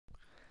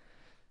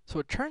So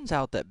it turns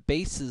out that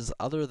bases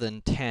other than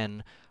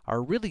 10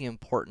 are really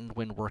important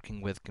when working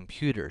with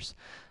computers.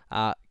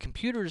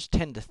 Computers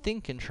tend to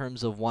think in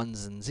terms of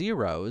ones and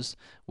zeros,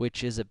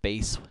 which is a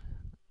base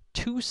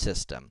 2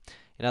 system.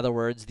 In other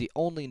words, the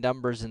only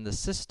numbers in the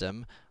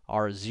system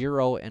are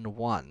 0 and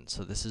 1,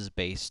 so this is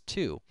base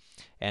 2.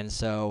 And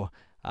so,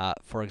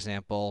 for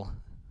example,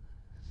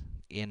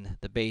 in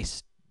the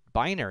base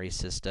binary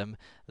system,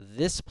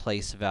 this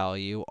place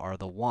value are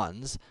the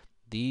 1s,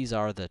 these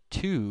are the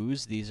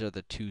 2s, these are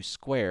the 2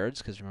 squareds,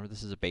 because remember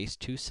this is a base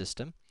 2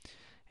 system,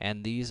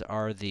 and these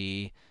are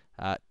the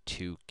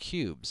 2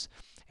 cubes.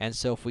 And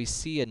so if we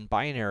see in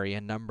binary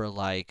a number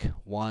like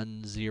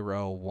 1,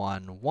 0,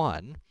 1,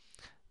 1,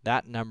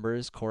 that number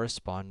is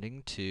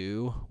corresponding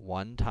to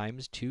 1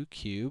 times 2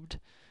 cubed,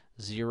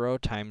 0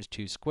 times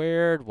 2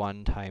 squared,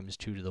 1 times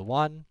 2 to the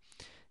 1,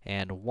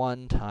 and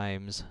 1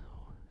 times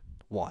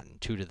 1,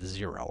 2 to the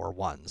 0, or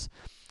 1s.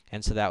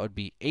 And so that would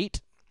be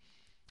 8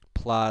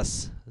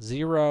 plus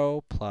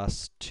 0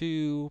 plus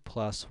 2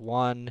 plus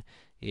 1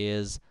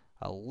 is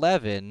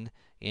 11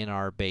 in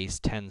our base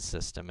 10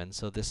 system. And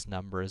so this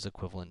number is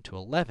equivalent to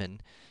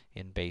 11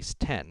 in base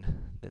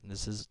 10.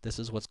 This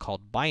is what's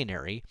called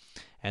binary,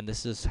 and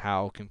this is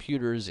how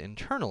computers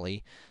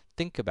internally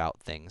think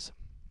about things.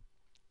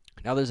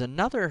 Now, there's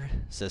another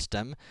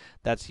system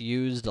that's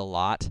used a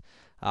lot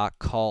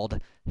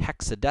called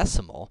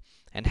hexadecimal,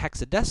 and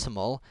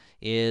hexadecimal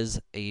is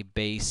a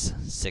base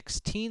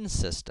 16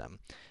 system.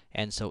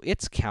 And so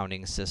its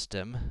counting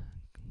system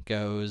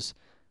goes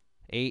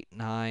 8,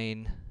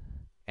 9,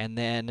 and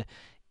then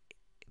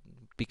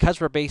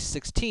because we're base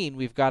 16,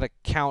 we've got to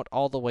count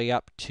all the way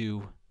up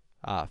to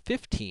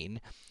 15,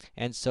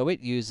 and so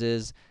it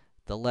uses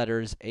the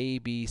letters A,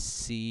 B,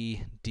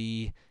 C,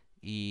 D,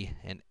 E,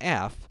 and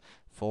F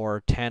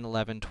for 10,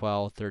 11,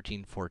 12,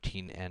 13,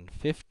 14, and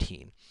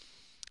 15.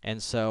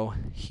 And so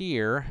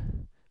here,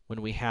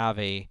 when we have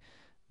a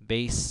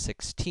base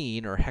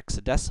 16 or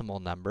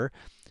hexadecimal number,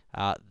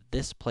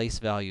 this place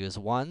value is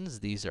 1s,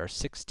 these are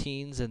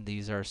 16s, and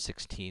these are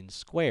 16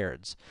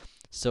 squareds.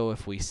 So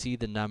if we see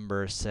the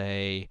number,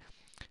 say,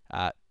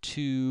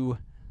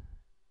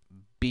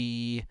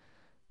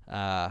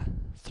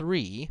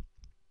 2b3,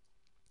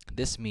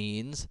 this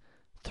means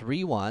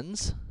 3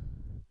 1s.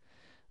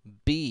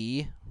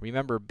 B,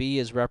 remember B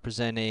is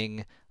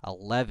representing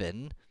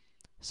 11,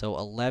 so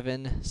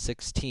 11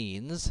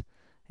 16s,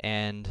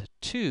 and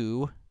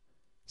 2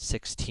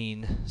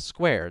 16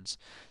 squareds.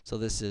 So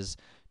this is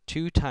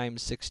 2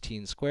 times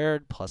 16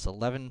 squared plus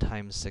 11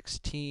 times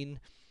 16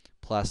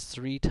 plus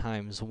 3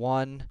 times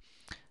 1.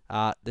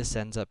 This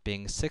ends up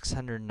being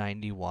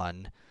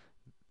 691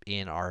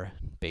 in our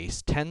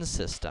base 10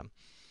 system.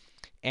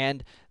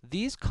 And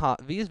these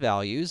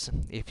values,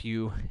 if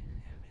you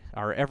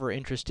are ever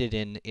interested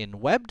in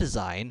web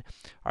design,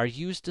 are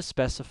used to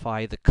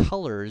specify the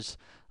colors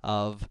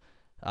of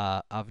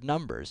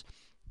numbers.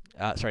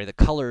 The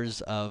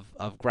colors of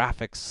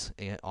graphics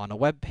on a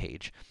web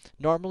page.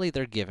 Normally,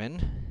 they're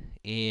given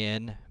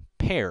in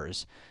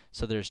pairs.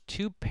 So there's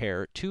two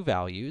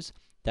values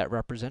that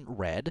represent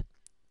red,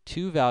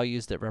 2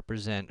 values that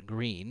represent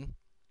green,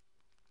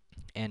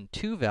 and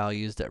 2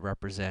 values that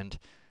represent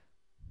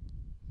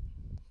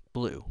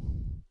blue.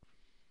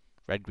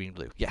 Red, green,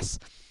 blue. Yes.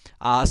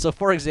 So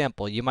for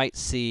example, you might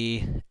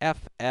see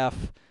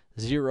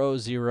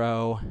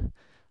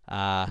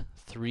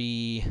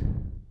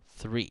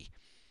FF0033.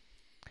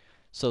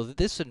 So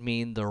this would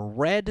mean the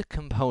red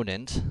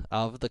component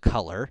of the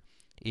color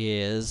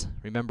is,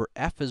 remember,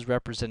 F is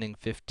representing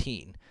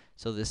 15.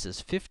 So this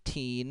is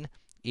 15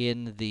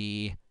 in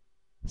the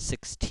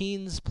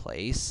 16s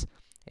place,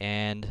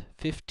 and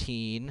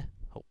 15,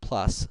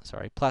 plus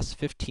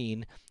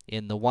 15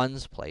 in the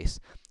 1s place.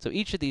 So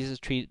each of these is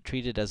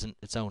treated as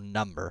its own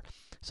number.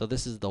 So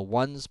this is the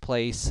 1s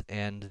place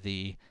and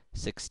the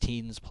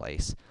 16s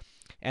place.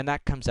 And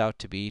that comes out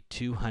to be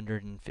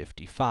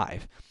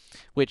 255,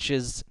 which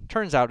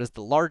turns out is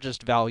the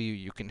largest value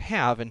you can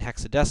have in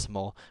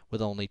hexadecimal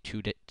with only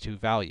two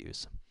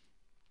values.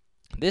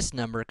 This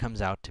number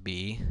comes out to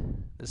be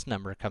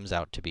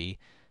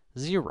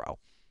 0.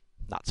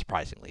 Not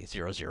surprisingly,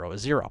 0, 0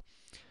 is 0.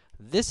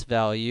 This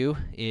value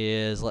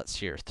is, let's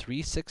see here,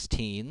 3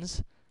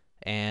 16s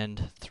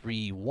and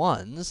 3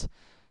 1s.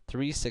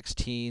 3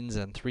 16s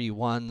and 3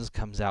 1s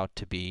comes out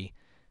to be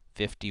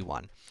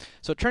 51.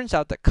 So it turns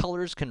out that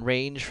colors can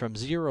range from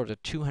 0 to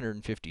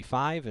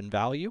 255 in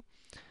value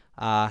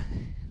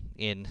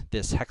in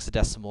this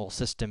hexadecimal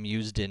system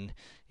used in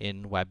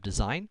web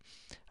design.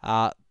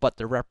 But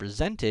they're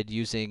represented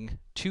using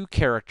 2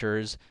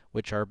 characters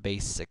which are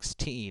base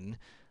 16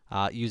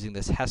 using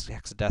this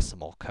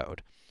hexadecimal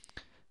code.